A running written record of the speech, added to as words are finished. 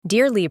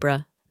Dear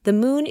Libra, the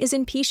moon is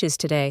in Pisces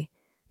today.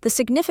 The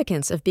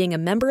significance of being a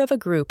member of a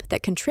group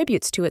that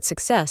contributes to its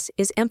success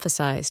is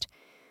emphasized.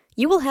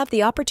 You will have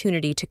the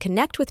opportunity to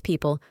connect with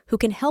people who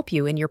can help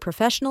you in your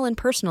professional and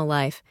personal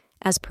life,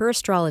 as per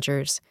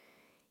astrologers.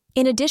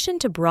 In addition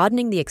to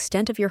broadening the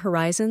extent of your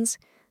horizons,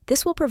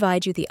 this will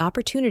provide you the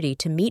opportunity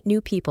to meet new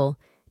people,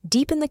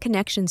 deepen the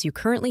connections you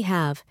currently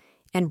have,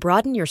 and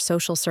broaden your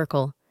social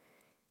circle.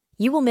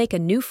 You will make a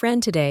new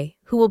friend today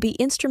who will be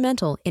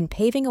instrumental in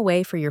paving a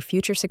way for your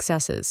future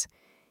successes.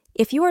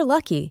 If you are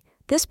lucky,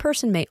 this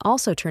person may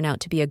also turn out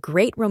to be a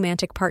great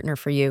romantic partner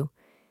for you.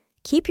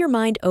 Keep your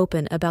mind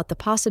open about the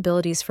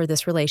possibilities for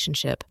this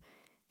relationship.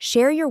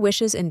 Share your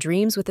wishes and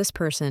dreams with this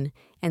person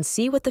and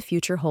see what the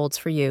future holds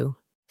for you.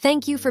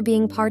 Thank you for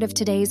being part of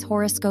today's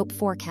horoscope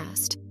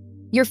forecast.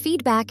 Your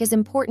feedback is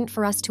important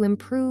for us to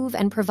improve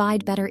and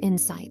provide better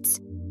insights.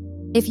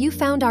 If you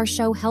found our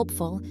show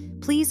helpful,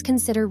 please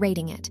consider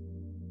rating it.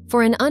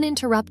 For an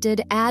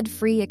uninterrupted,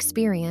 ad-free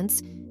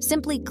experience,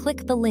 simply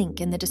click the link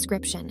in the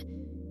description.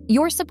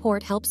 Your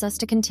support helps us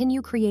to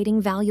continue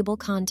creating valuable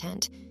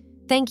content.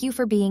 Thank you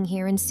for being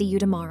here and see you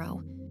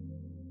tomorrow.